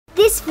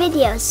This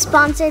video is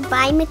sponsored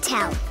by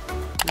Mattel.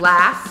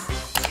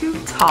 Last to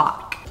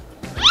talk.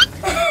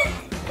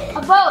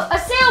 A boat, a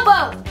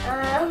sailboat.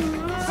 A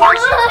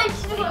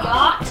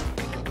yacht.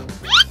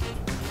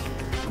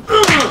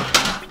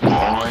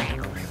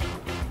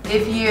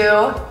 If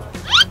you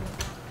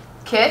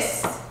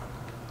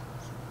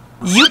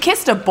You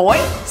kissed a boy?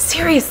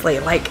 Seriously,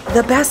 like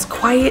the best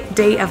quiet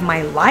day of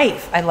my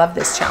life. I love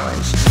this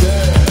challenge.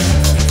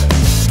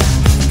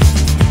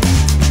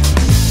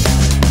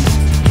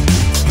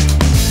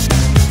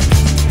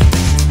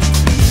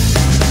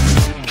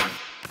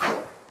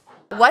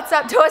 What's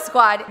up, Toa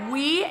Squad?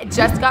 We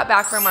just got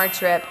back from our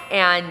trip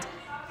and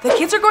the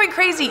kids are going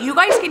crazy. You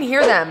guys can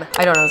hear them.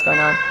 I don't know what's going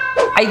on.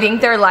 I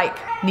think they're like,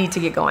 need to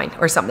get going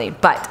or something,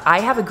 but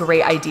I have a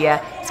great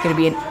idea. It's gonna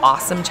be an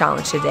awesome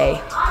challenge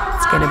today.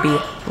 It's gonna be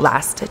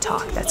last to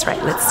talk. That's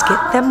right, let's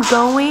get them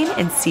going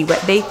and see what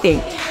they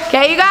think.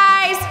 Okay, you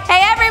guys,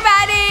 hey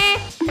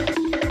everybody.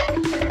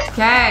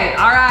 Okay,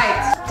 all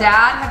right.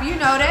 Dad, have you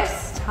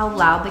noticed how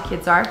loud the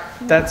kids are?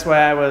 That's why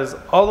I was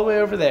all the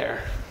way over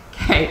there.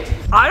 Okay,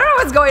 I don't know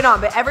what's going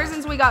on, but ever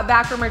since we got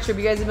back from our trip,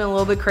 you guys have been a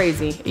little bit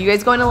crazy. Are you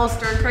guys going a little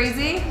stir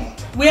crazy?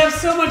 We have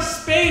so much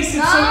space,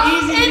 it's so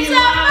easy to be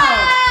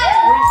loud.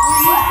 We're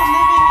used to living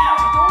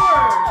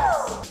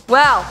outdoors.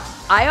 Well,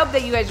 I hope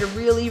that you guys are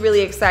really, really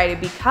excited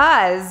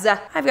because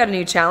I've got a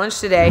new challenge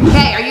today.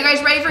 Okay, are you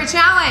guys ready for a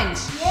challenge?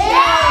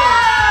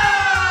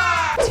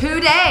 Yeah!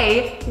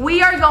 Today,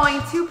 we are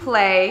going to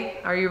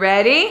play, are you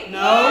ready?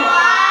 No?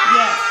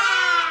 Yes.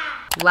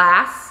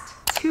 Last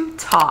to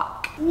talk.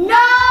 No!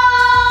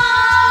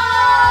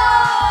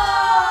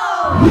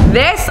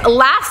 This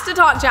last to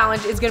talk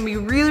challenge is gonna be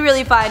really,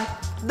 really fun.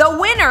 The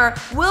winner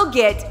will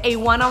get a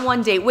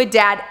one-on-one date with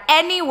Dad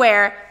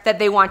anywhere that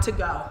they want to go.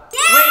 Yeah!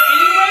 Wait,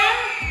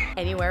 anywhere?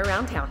 Anywhere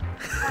around town.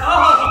 Oh,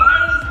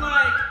 I was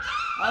like,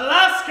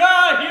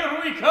 Alaska, here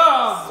we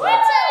come.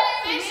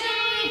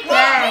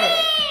 Okay.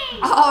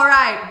 All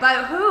right,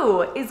 but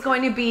who is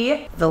going to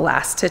be the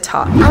last to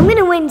talk? I'm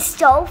gonna win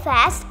so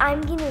fast,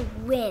 I'm gonna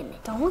win.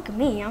 Don't look at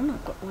me, I'm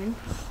not gonna win.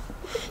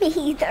 Me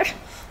either.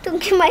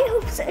 Don't get my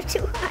hopes up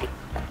too high.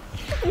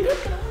 I'm not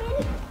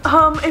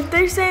gonna win. If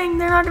they're saying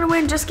they're not gonna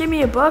win, just give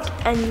me a book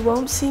and you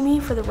won't see me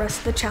for the rest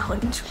of the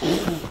challenge.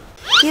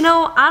 You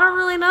know, I don't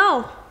really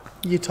know.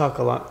 You talk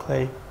a lot,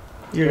 Klai.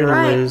 You're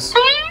gonna lose.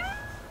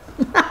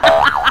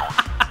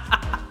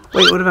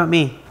 Wait, what about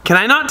me? Can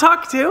I not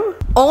talk too?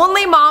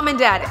 Only Mom and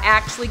Dad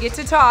actually get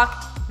to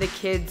talk. The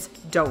kids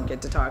don't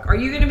get to talk. Are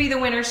you gonna be the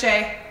winner,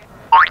 Shae?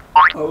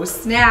 Oh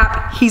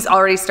snap, he's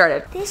already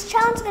started. This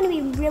challenge is gonna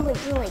be really,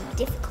 really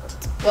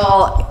difficult.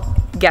 Well,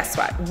 guess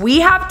what? We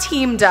have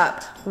teamed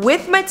up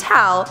with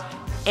Mattel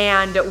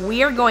and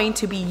we are going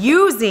to be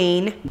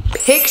using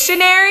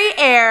Pictionary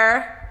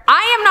Air.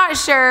 I am not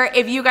sure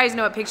if you guys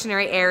know what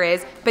Pictionary Air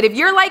is, but if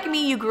you're like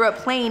me, you grew up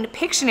playing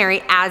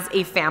Pictionary as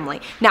a family.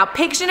 Now,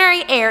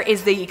 Pictionary Air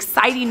is the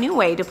exciting new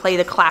way to play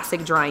the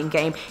classic drawing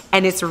game,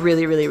 and it's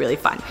really, really, really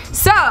fun.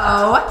 So,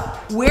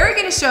 we're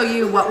gonna show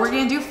you what we're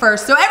gonna do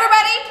first. So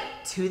everybody,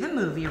 to the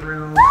movie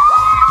room.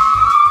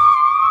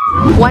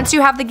 Once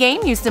you have the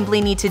game, you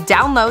simply need to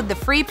download the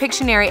free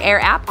Pictionary Air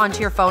app onto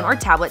your phone or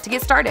tablet to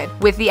get started.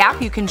 With the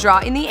app, you can draw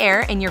in the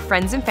air and your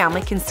friends and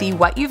family can see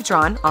what you've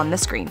drawn on the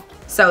screen.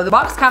 So the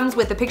box comes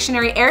with the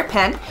Pictionary Air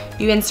pen.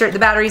 You insert the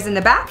batteries in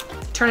the back,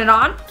 turn it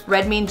on.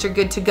 Red means you're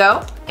good to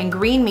go, and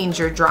green means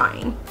you're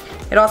drawing.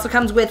 It also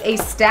comes with a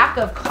stack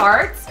of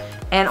cards,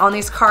 and on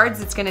these cards,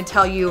 it's gonna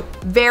tell you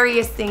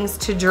various things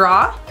to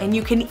draw, and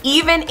you can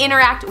even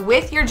interact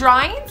with your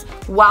drawings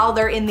while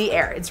they're in the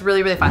air. It's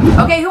really, really fun.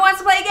 Okay, who wants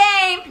to play a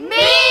game?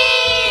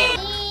 Me!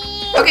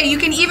 Okay, you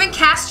can even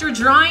cast your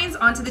drawings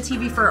onto the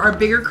TV for our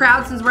bigger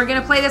crowd since we're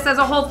gonna play this as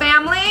a whole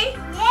family.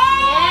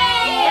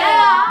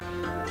 Yeah!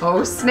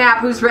 Oh snap,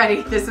 who's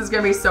ready? This is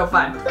gonna be so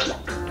fun.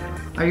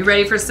 Are you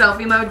ready for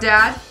selfie mode,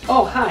 Dad?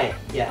 Oh, hi.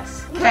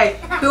 Yes.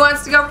 Okay, who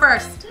wants to go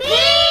first?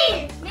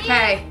 Me!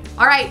 Okay,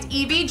 all right,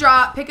 Evie,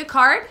 pick a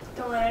card.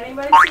 Don't let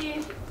anybody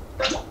see.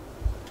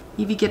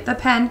 Evie, get the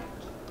pen.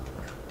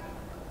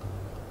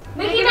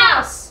 Mickey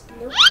Mouse!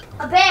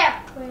 A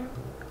bear!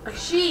 A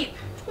sheep.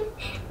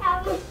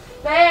 Um,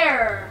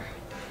 Bear.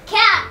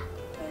 Cat!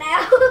 no.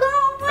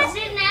 Is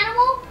it an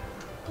animal?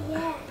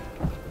 Yeah.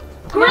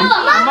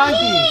 Gorilla!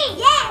 Monkey.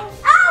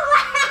 Yes. Oh.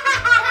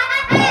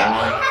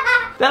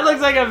 That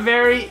looks like a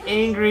very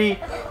angry.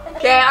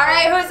 Okay, all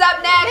right, who's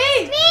up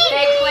next? Me.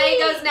 Okay, Klai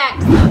goes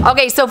next.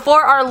 Okay, so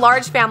for our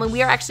large family,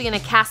 we are actually gonna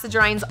cast the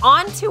drawings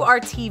onto our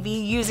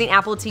TV using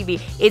Apple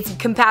TV. It's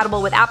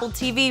compatible with Apple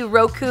TV,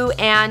 Roku,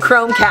 and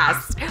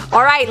Chromecast.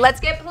 All right, let's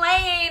get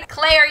playing.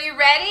 Klai, are you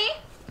ready?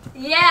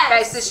 Yes.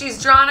 Okay, so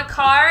she's drawn a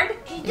card,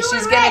 and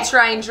she's gonna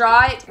try and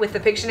draw it with the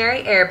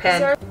Pictionary Air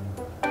pen.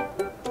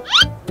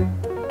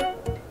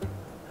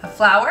 A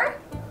flower?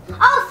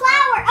 Oh,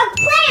 flower. A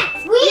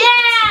plant.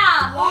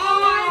 Yeah!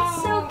 Oh,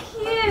 it's so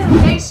cute.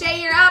 Okay,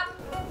 Shae, you're up.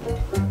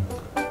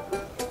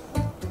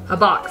 A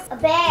box. A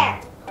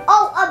bear.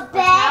 Oh, a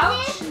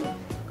bed.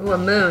 Ooh, a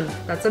moon.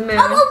 That's a moon.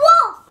 Oh, a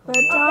wolf. Red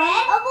A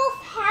bed. A wolf.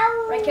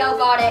 How? Rykel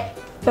got it.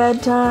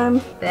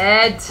 Bedtime.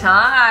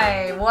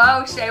 Bedtime.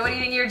 Whoa, Shae, what do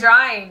you think you're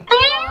drawing?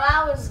 Oh,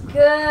 that was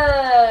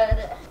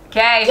good.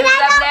 Okay, who's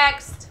up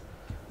next?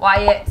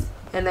 Wyatt,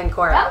 and then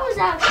Cora. That was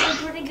actually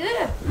pretty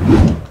good.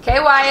 Okay,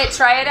 Wyatt,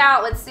 try it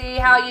out. Let's see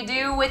how you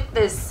do with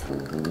this.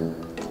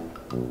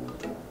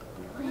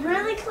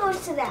 Really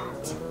close to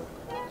that.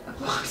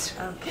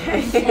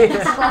 Okay.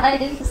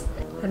 Slides.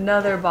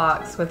 Another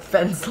box with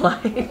fence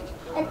line.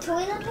 And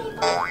toilet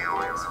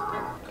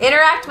paper.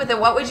 Interact with it.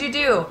 What would you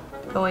do?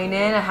 Going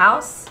in a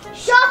house?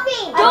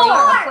 Shopping.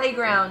 A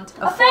playground?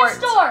 A fort?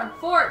 Fence door.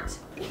 Fort.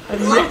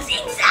 Looks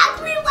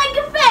exactly like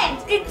a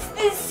fence. It's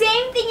the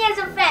same thing as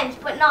a fence,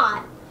 but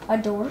not. A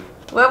door.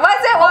 What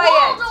was it,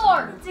 Wyatt?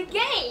 Door. It's a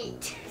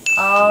gate.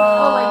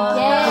 Oh.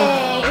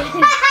 Yay.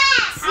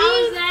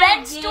 See, that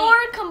fence gate? door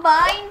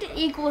combined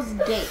equals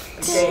gate.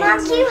 Mom,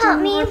 can you help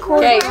me?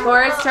 Okay,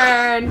 Cora's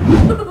turn.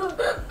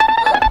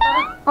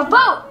 A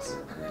boat.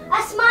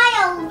 A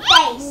smile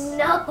face.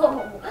 No.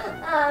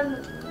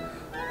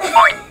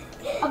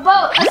 A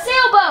boat. A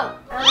sailboat.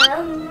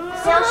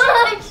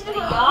 Sailship.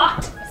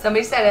 Yacht.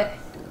 Somebody said it.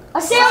 A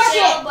sailship.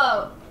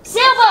 Sailboat.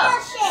 Sailboat.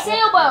 Sailship.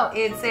 Sailboat.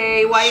 It's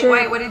a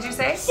white, what did you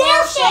say?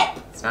 Sailship.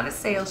 It's not a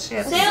sail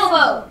ship.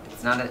 Sailboat.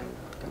 It's not a,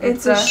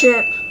 It's a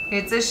ship.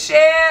 It's a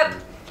ship.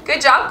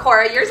 Good job,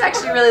 Cora. Yours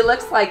actually really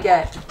looks like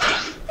it.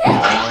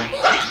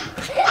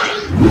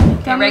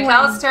 Okay,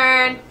 Rykel's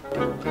turn.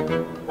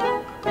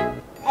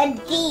 A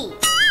D.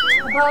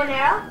 A bow and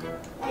arrow.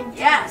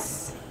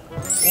 Yes.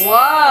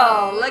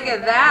 Whoa, look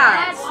at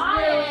that. That's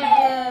really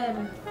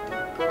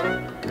good.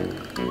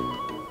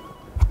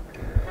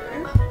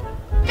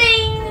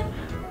 Bing.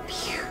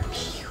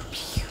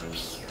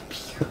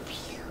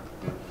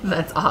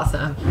 That's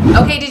awesome.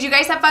 Okay, did you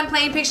guys have fun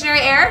playing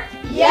Pictionary Air?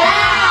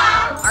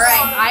 Yeah. All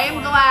right, I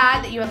am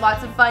glad that you had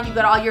lots of fun. You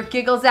got all your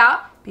giggles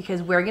out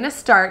because we're gonna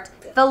start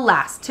the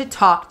last to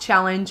talk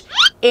challenge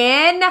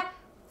in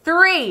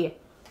 3, 2, 1.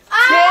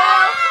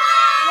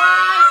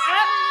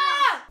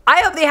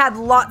 I hope they had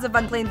lots of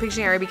fun playing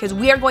Pictionary because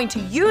we are going to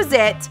use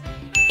it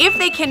if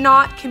they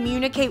cannot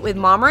communicate with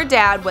mom or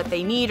dad what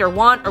they need or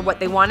want or what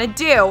they want to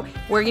do.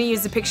 We're going to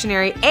use the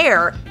Pictionary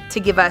Air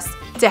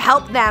to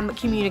help them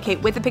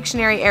communicate with the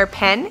Pictionary Air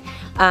pen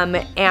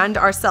and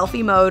our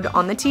selfie mode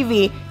on the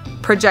TV,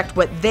 project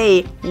what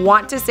they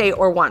want to say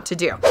or want to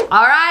do.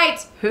 All right,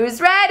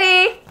 who's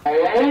ready?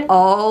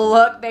 Oh,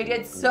 look, they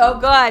did so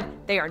good.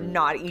 They are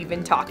not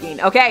even talking.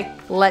 Okay,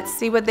 let's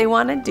see what they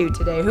want to do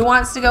today. Who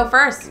wants to go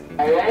first?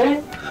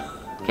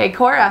 Okay,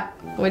 Cora.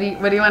 What do you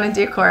want to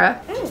do, Cora?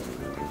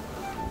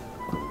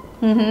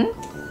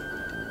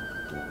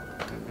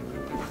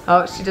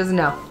 Oh, she doesn't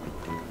know.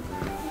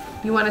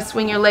 You want to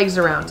swing your legs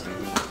around?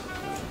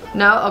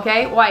 No?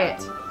 Okay,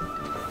 Wyatt.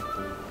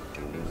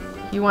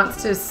 He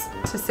wants to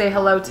say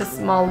hello to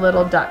small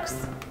little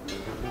ducks.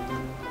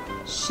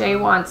 Shae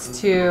wants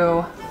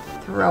to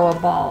throw a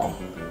ball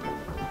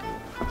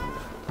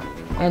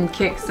and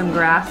kick some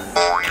grass.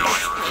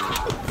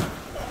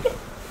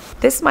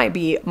 This might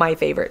be my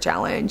favorite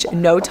challenge.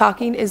 No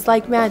talking is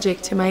like magic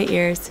to my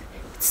ears.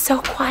 It's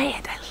so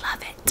quiet, I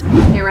love it.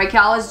 Okay,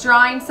 Rykel is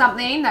drawing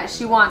something that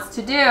she wants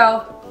to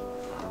do.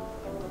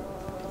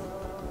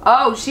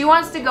 Oh, she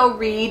wants to go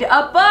read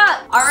a book.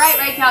 All right,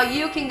 Rykel,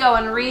 you can go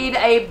and read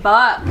a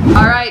book.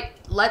 All right,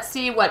 let's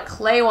see what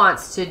Klai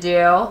wants to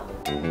do.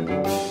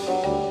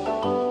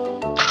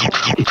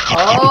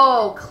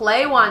 Oh,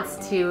 Klai wants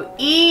to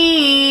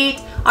eat.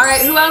 All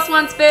right, who else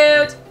wants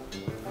food?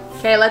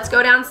 Okay, let's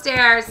go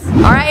downstairs.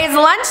 All right, it's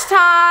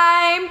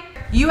lunchtime.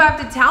 You have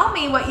to tell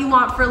me what you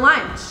want for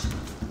lunch.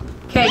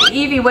 Okay,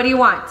 Evie, what do you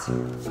want?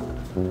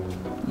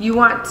 You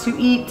want to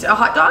eat a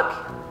hot dog?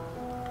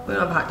 We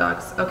don't have hot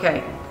dogs.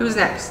 Okay, who's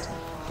next?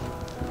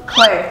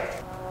 Klai.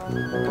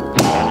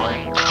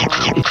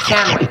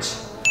 Sandwich.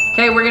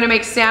 Okay, we're gonna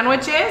make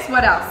sandwiches.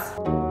 What else?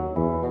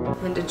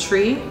 And a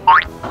tree.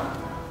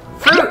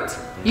 Fruit.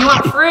 You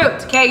want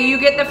fruit. Okay, you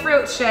get the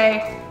fruit,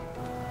 Shae.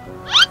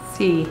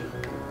 C-H-I-P.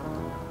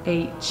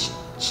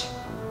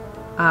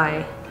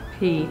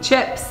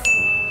 Chips.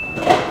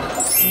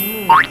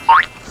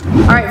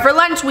 All right, for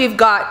lunch we've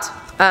got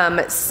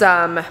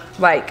some,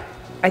 like,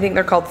 I think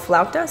they're called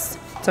flautas.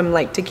 Some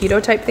like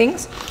taquito type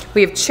things.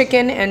 We have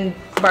chicken and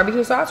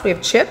barbecue sauce. We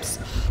have chips.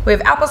 We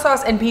have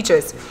applesauce and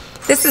peaches.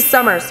 This is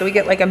summer, so we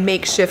get like a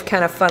makeshift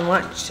kind of fun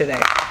lunch today.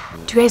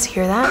 Do you guys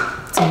hear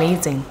that? It's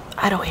amazing.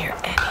 I don't hear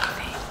anything.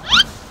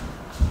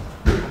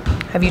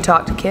 Have you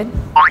talked, kid?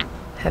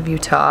 Have you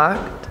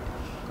talked?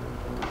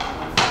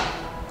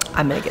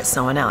 I'm gonna get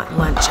someone out at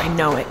lunch, I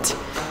know it.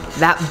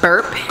 That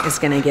burp is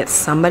gonna get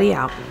somebody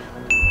out.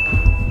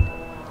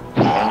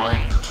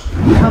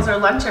 How's our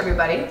lunch,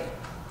 everybody?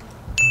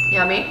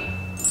 Yummy?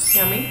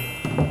 Yummy?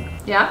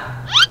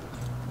 Yeah?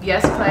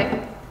 Yes,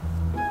 Klai?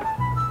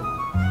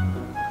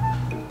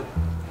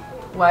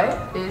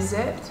 What is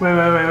it?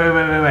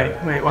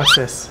 Wait, watch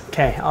this.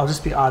 Okay, I'll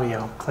just be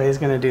audio. Klay's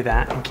gonna do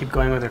that and keep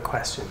going with her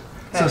question.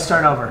 Okay. So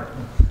start over.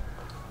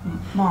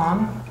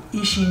 Mom,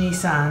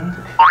 Ishini-san.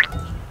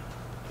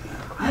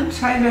 I'm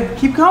trying to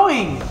keep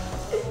going.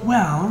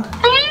 Well,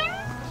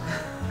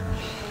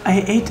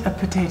 I ate a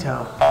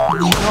potato. And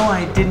you know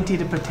I didn't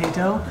eat a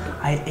potato.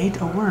 I ate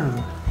a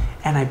worm,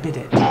 and I bit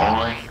it.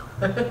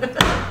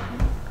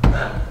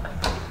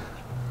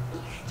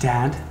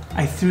 Dad,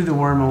 I threw the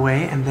worm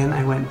away, and then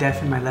I went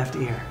deaf in my left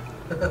ear.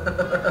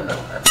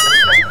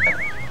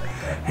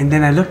 And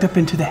then I looked up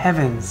into the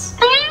heavens,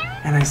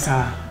 and I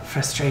saw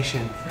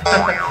frustration. Yeah,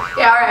 all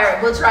right,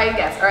 we'll try and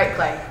guess. All right,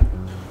 Klai.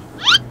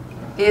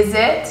 Is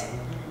it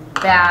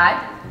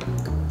bad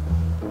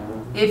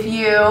if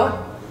you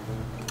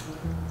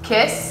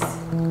kiss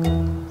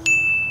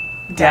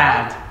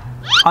Dad?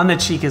 On the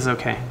cheek is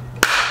okay.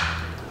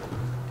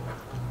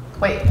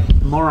 Wait.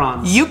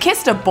 Morons. You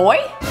kissed a boy?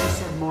 She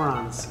said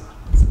morons.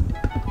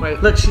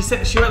 Wait, look, she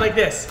went like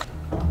this.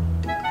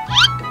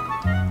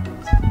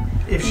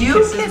 If she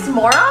You kiss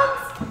morons?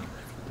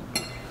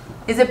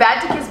 Is it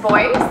bad to kiss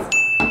boys?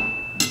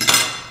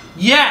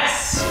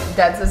 Yes!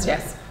 Dad says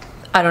yes.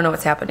 I don't know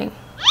what's happening,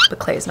 but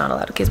Klai is not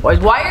allowed to kiss boys.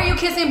 Why are you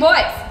kissing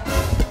boys?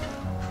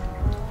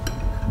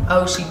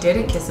 Oh, she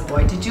didn't kiss a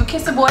boy. Did you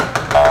kiss a boy?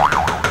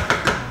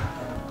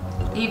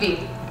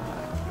 Evie,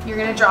 you're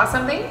gonna draw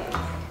something?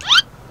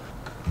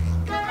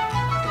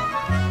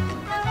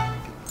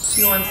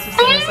 She wants to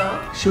sing a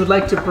song? She would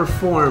like to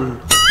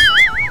perform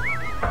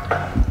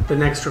the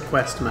next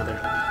request, Mother.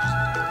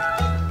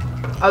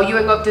 Oh, you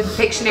would go up to the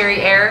Pictionary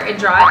air and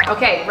draw it?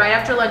 Okay, right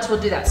after lunch we'll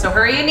do that. So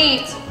hurry and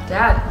eat.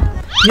 Dad.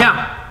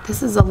 Yeah.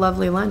 This is a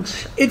lovely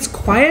lunch. It's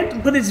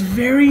quiet, but it's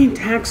very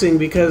taxing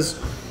because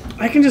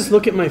I can just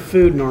look at my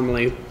food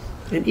normally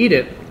and eat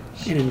it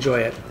and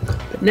enjoy it.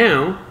 But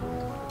now,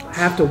 I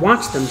have to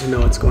watch them to know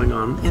what's going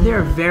on. And they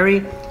are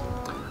very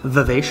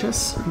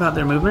vivacious about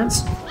their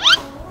movements.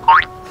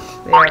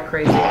 They are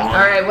crazy. All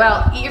right,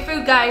 well, eat your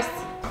food, guys.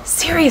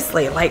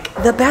 Seriously, like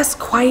the best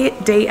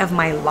quiet day of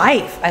my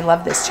life. I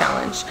love this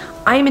challenge.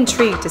 I'm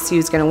intrigued to see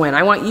who's gonna win.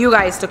 I want you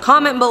guys to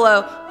comment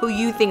below who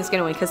you think is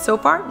gonna win, because so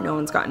far, no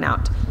one's gotten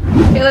out.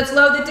 Okay, let's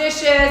load the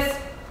dishes.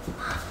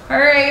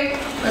 Hurry,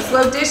 let's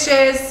load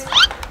dishes.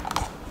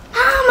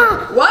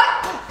 Mama! What?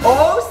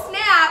 Oh,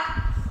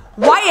 snap.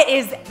 Wyatt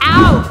is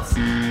out.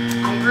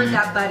 I heard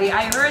that, buddy,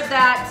 I heard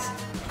that.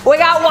 We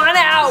got one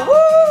out,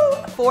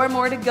 woo! 4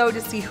 more to go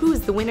to see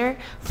who's the winner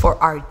for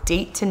our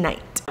date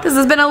tonight. This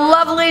has been a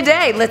lovely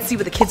day. Let's see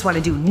what the kids want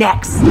to do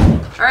next.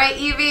 All right,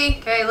 Evie,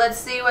 okay, let's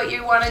see what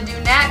you want to do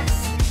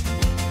next.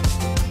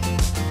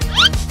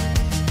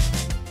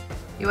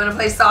 You want to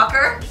play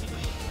soccer?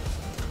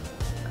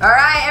 All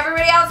right,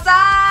 everybody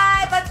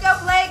outside, let's go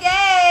play a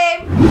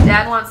game.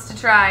 Dad wants to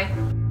try.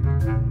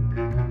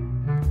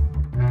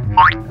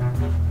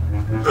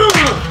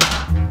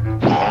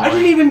 I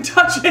didn't even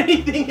touch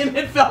anything and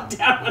it fell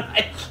down when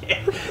I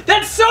kicked.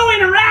 That's so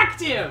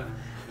interactive.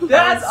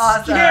 That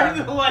awesome. scared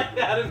the life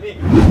out of me.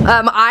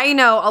 I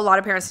know a lot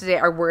of parents today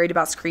are worried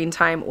about screen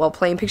time. Well,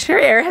 playing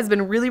Pictionary Air has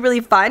been really, really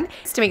fun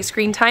to make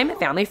screen time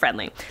family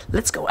friendly.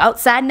 Let's go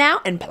outside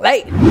now and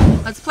play.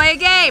 Let's play a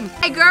game.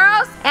 Hey,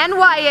 girls and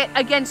Wyatt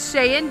against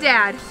Shae and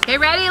Dad. Okay,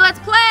 ready? Let's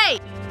play.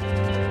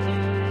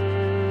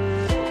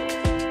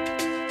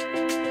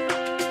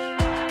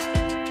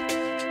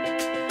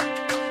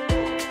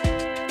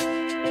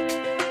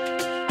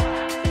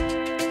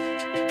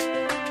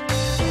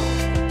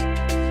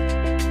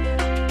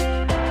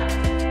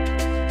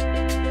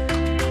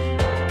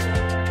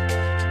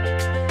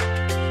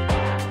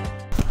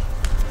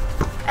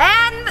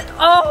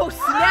 Oh,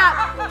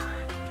 snap.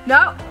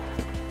 No.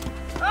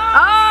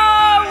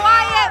 Oh,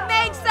 Wyatt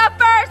makes the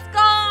first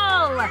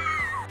goal.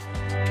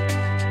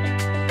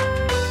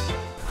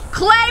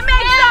 Klai makes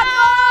a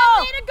goal.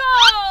 I made a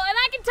goal and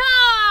I can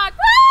talk.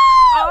 Woo!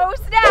 Oh,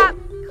 snap.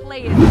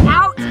 Klai is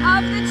out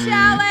of the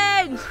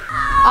challenge.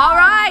 All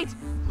right.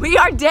 We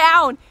are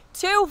down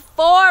to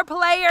 4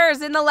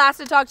 players in the Last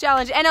to Talk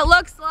challenge. And it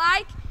looks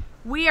like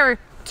we are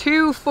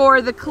 2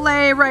 for the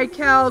Klai,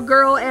 Rykel,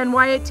 girl, and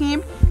Wyatt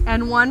team,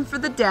 and 1 for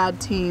the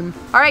dad team.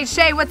 All right,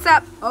 Shae, what's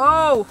up?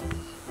 Oh,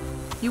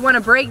 you want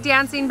a break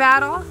dancing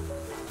battle?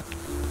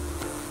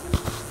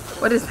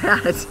 What is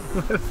that?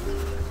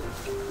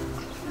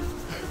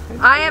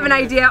 I have an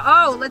idea.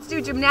 Oh, let's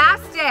do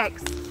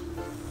gymnastics.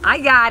 I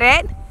got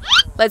it.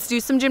 Let's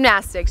do some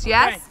gymnastics,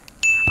 yes? Okay.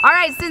 All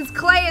right, since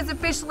Klai is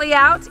officially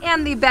out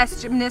and the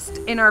best gymnast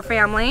in our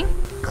family,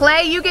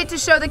 Klai, you get to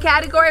show the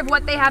category of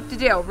what they have to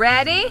do.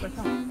 Ready?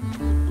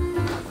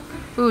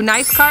 Ooh,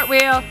 nice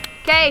cartwheel.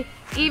 Okay,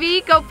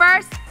 Evie, go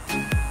first.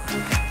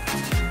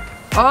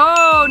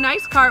 Oh,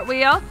 nice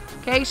cartwheel.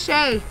 Okay,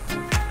 Shae.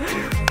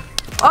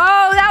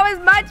 Oh, that was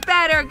much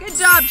better. Good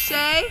job,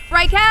 Shae.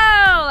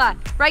 Rykel.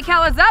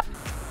 Rykel is up.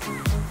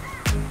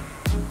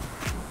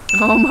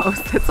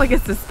 Almost. It's like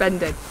it's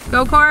suspended.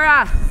 Go,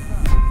 Cora.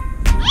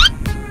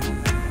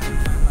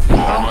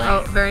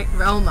 Oh, very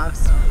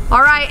almost.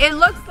 All right, it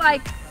looks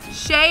like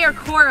Shae or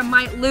Cora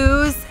might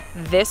lose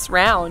this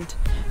round.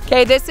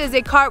 Okay, this is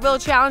a cartwheel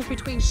challenge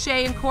between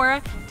Shae and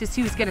Cora to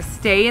see who's gonna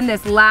stay in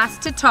this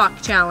Last to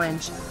Talk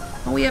challenge.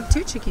 Oh, we have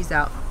 2 chickies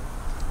out.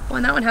 Oh,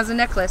 and that one has a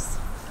necklace.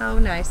 Oh,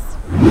 nice.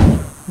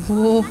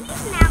 Ooh.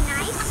 Now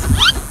nice.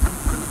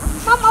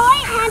 Mom, all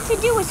I had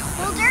to do was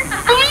hold her.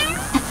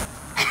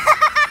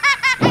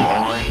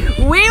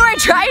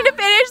 trying to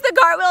finish the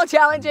cartwheel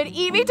challenge and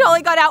Evie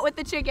totally got out with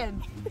the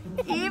chicken.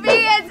 Evie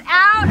is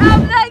out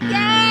of the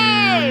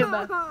game.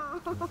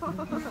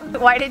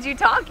 Why did you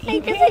talk, Evie?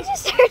 Because I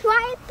just heard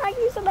Wyatt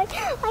talking so much.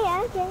 Oh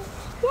yeah, okay.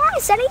 Yeah,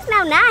 Sunny's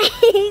now nice.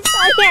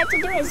 All you have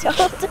to do is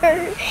hold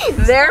her.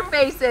 Their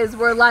faces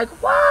were like,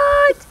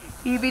 what?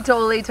 Evie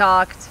totally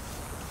talked.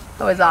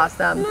 That was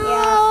awesome.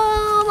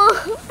 No.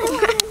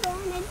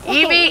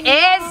 Evie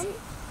is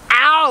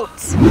out.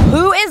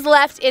 Who is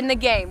left in the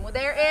game? Well,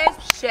 there is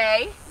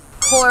Shae,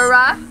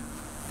 Cora,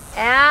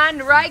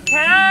 and Rykel.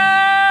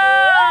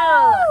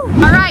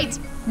 All right,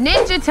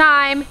 ninja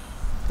time,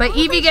 but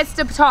Evie gets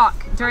to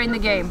talk during the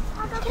game.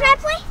 Can I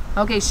play?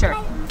 Okay, sure.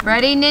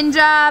 Ready,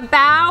 ninja,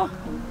 bow,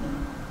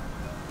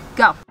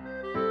 go.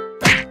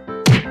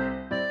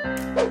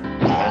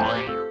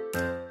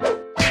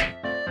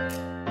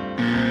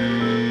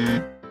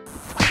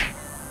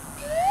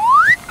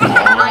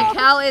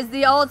 Rykel is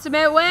the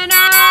ultimate winner.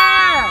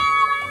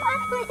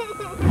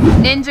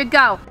 Ninja,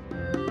 go.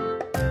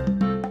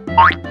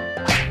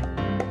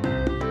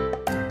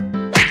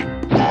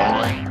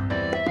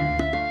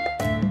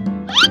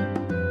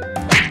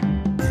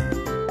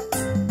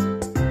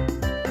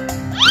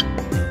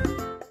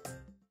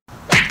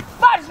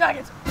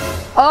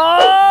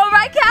 Oh,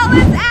 Rykel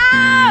is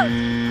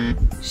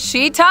out!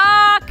 She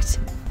talked.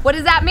 What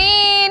does that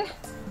mean?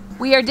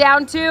 We are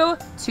down to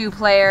 2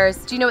 players.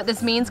 Do you know what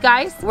this means,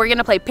 guys? We're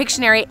gonna play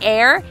Pictionary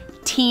Air,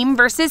 team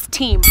versus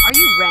team. Are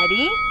you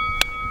ready?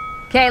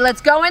 Okay,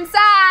 let's go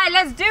inside.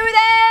 Let's do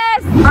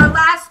this. Our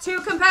last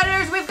 2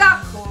 competitors, we've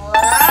got Cora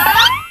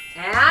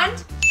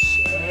and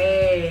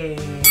Shae.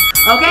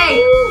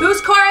 Okay,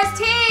 who's Cora's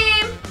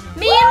team?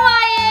 Me and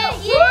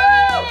Wyatt.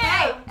 Yeah.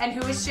 Okay, and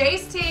who is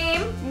Shae's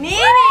team? Me,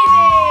 baby.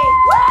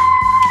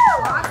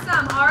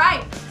 Awesome, all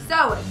right.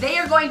 So they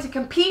are going to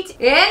compete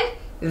in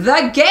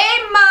the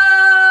game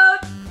mode.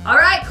 All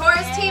right,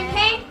 Cora's team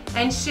pink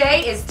and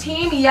Shae is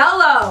team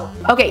yellow.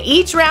 Okay,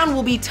 each round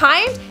will be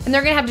timed and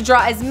they're gonna have to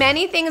draw as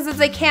many things as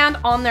they can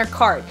on their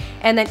card.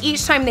 And then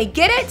each time they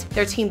get it,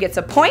 their team gets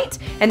a point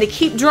and they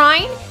keep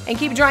drawing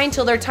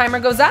until their timer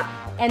goes up.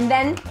 And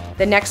then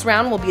the next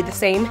round will be the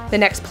same, the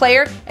next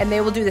player, and they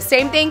will do the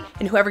same thing.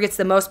 And whoever gets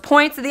the most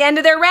points at the end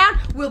of their round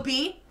will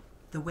be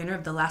the winner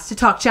of the Last to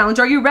Talk challenge.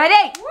 Are you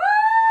ready?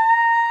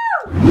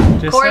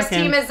 Woo! Cora's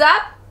team is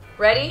up.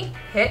 Ready,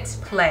 hit,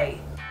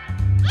 play.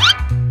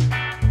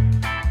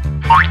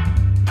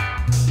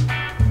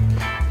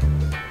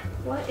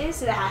 What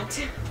is that?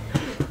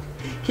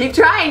 Keep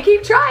trying,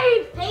 keep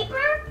trying.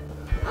 Paper?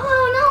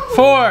 Oh no.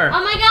 4,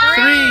 Oh my God.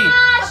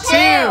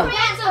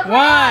 3, 2,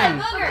 1.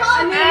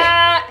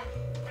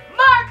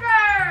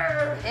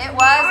 Marker! It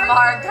was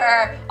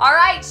marker. All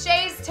right,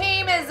 Shae's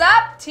team is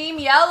up. Team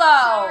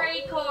yellow.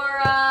 Sorry,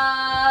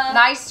 Cora.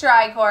 Nice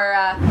try,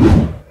 Cora.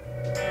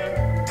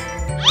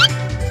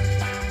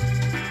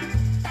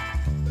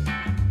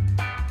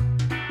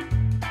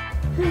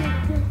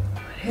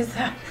 What is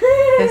that?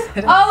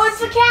 Oh,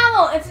 it's a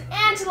camel. It's an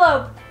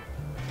antelope.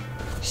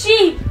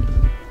 Sheep.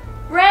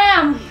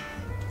 Ram.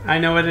 I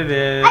know what it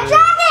is. A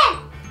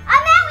dragon! A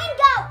mountain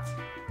goat!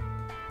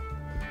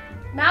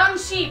 Mountain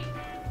sheep.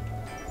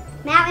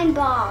 Mountain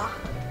ball.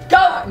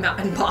 Go!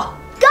 Mountain ball.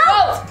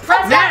 Goat!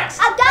 Press Next.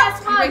 A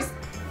goat! Erase.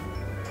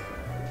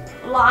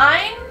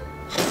 Line.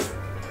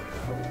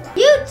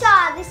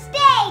 Utah, the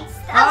States,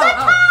 a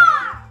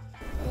guitar!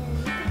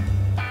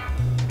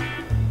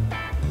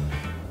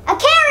 A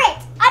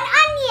carrot, an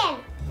onion,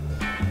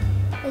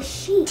 a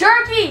sheep.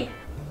 Turkey.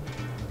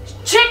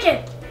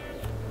 Chicken.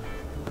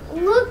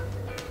 Look.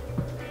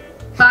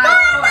 5,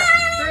 4,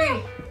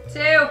 3, 2,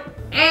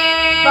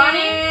 and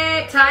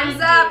Bunny.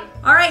 time's up.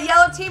 All right,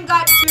 yellow team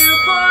got 2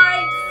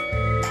 points.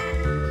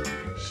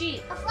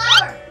 Sheep. A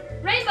flower,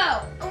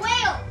 Rainbow. a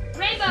whale,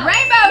 Rainbow.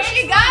 Rainbow,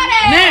 she got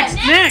it. Next.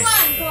 Next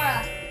one,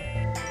 Cora.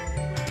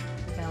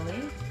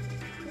 Belly.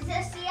 is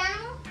this the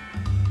animal?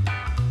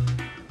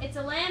 It's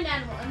a land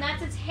animal, and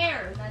that's its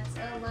hair. That's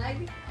a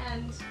leg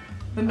and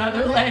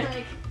Another leg.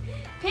 leg.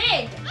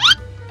 Pig.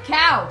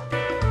 Cow.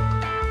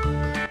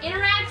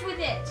 Interact with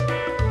it.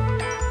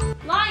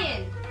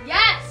 Lion.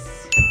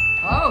 Yes.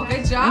 Oh,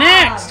 good job.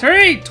 Next.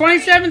 Hurry.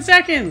 27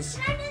 seconds.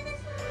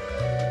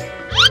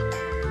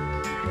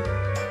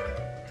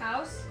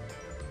 House.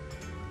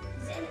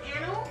 Is it an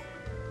animal?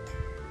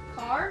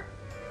 Car.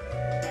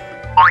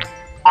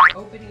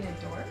 Opening a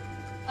door.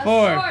 A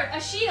 4, sword. A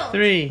shield.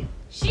 3.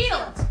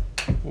 Shield.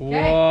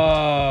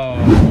 Whoa.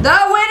 The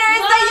winner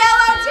is the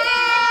yellow team.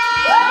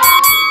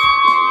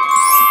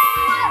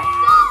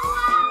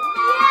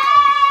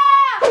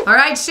 All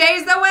right,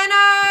 Shae's the winner.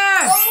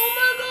 Oh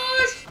my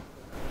gosh.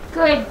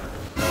 Good.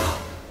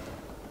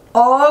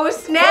 Oh,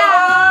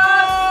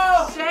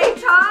 snap. Shae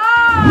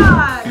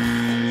talked.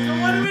 So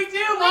what do we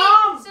do,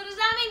 Wait, so does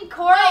that mean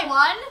Cora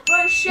won?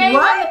 But Shae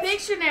What? won the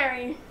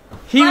Pictionary.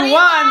 He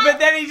won, but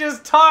then he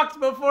just talked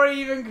before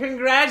he even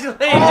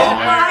congratulated her.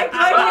 My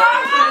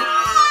goodness.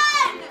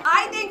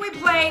 I think we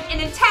played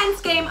an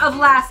intense game of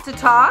Last to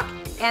Talk,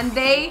 and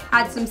they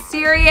had some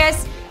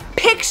serious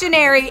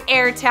Pictionary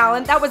air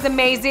talent. That was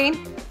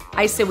amazing.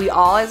 I say we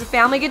all as a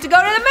family get to go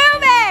to the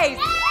movies.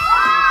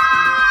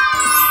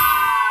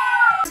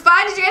 It's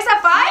fun. Did you guys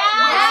have fun?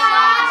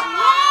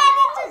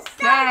 Yeah, this is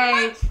so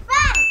much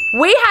fun.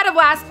 We had a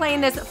blast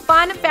playing this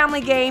fun family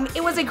game.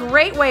 It was a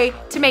great way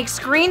to make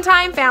screen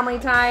time family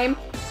time.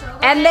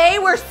 And they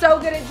were so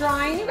good at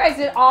drawing. You guys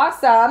did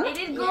awesome. They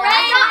did great.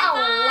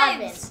 I got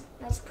 11.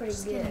 That's pretty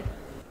good.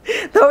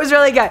 That was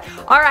really good.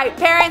 All right,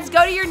 parents,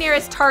 go to your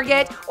nearest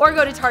Target or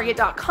go to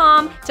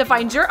Target.com to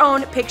find your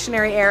own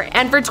Pictionary air.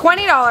 And for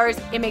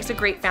 $20, it makes a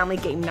great family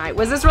game night.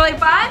 Was this really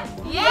fun?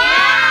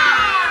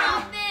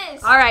 Yeah!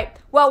 All right,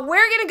 well,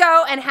 we're gonna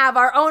go and have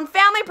our own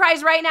family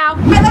prize right now. All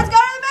right, let's go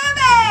to the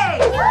movie!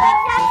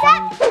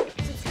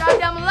 Subscribe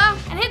down below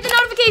and hit the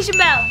notification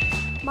bell.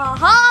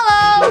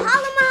 Mahalo!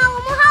 Mahalo, mahalo,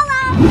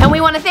 mahalo. And we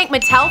want to thank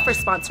Mattel for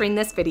sponsoring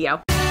this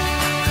video.